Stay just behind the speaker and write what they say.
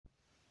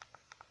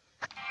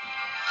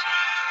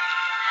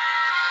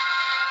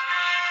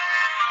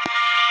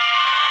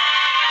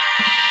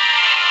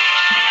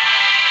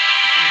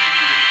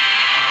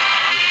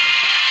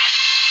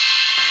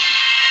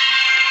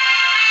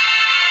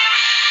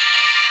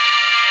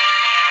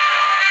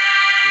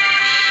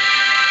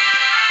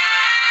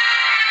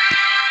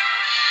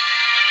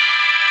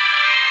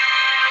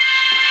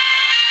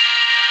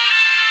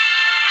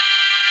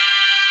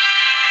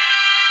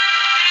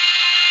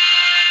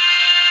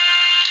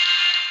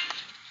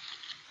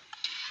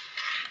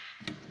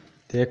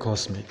Dear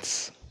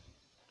classmates,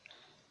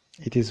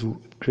 it is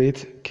with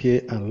great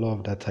care and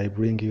love that I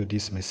bring you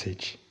this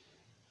message.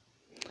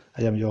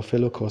 I am your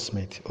fellow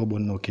classmate,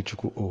 Ogbonna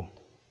Okechukwu O.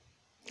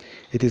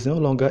 It is no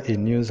longer a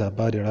news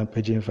about the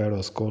rampaging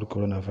virus called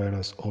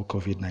coronavirus or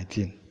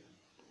COVID-19.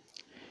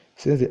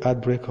 Since the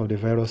outbreak of the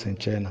virus in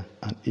China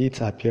and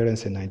its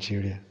appearance in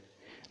Nigeria,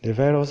 the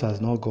virus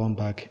has not gone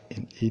back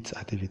in its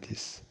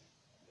activities.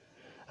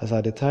 As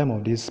at the time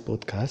of this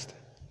podcast,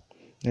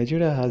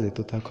 Nigeria has a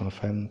total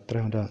confirmed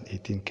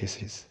 318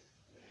 cases,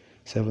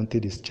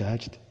 70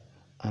 discharged,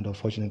 and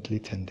unfortunately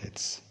 10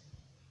 deaths.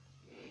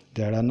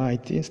 There are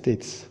 19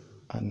 states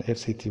and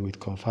FCT with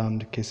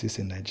confirmed cases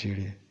in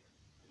Nigeria.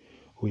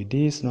 With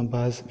these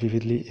numbers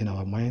vividly in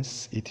our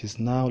minds, it is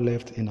now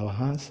left in our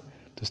hands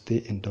to stay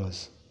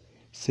indoors,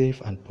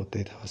 safe and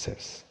protect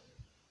ourselves.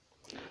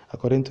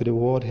 According to the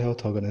World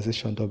Health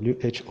Organization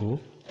 (WHO)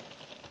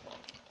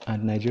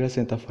 and Nigeria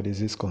Center for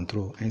Disease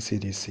Control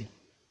 (NCDC),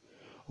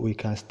 we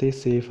can stay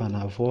safe and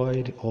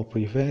avoid or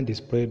prevent the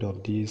spread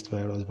of this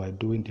virus by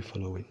doing the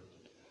following.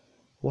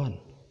 1.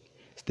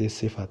 Stay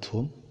safe at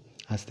home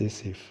and stay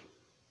safe.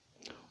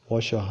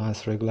 Wash your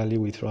hands regularly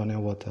with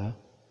running water,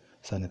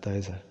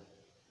 sanitizer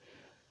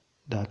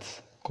that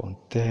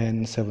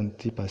contains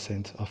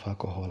 70% of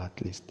alcohol at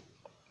least.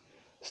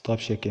 Stop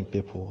shaking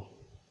people.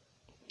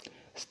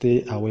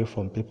 Stay away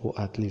from people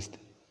at least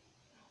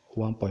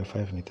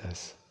 1.5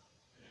 meters.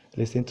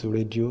 Listen to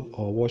radio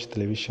or watch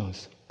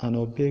televisions and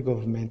obey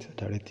government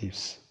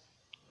directives.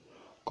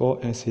 Call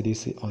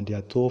NCDC on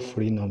their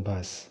toll-free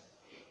numbers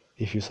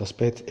if you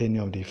suspect any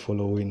of the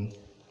following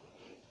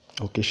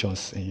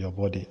occasions in your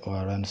body or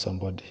around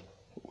somebody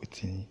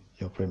within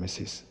your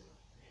premises.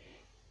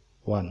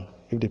 1.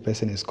 If the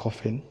person is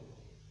coughing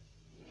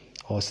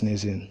or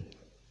sneezing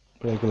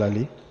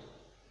regularly.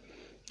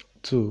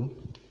 2.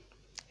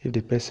 If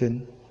the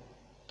person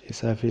is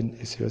having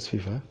a serious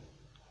fever.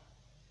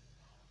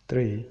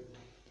 3.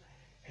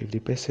 If the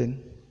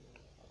person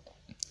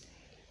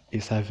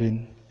is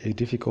having a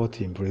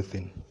difficulty in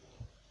breathing,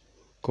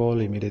 call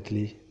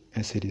immediately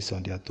NCDC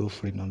on their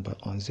toll-free number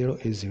on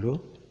 080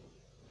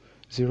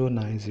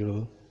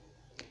 090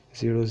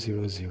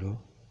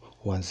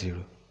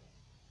 00010.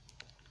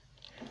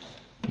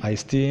 My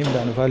esteemed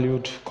and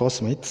valued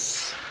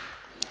classmates,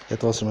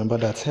 let us remember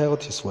that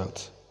health is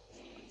wealth,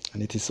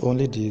 and it is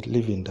only the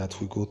living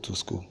that we go to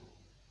school.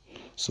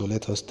 So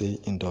let us stay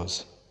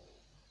indoors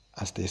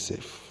and stay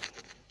safe.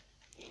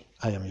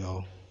 I am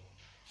your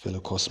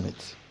fellow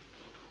classmate,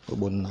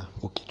 Ogbonna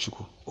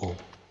Okechukwu O.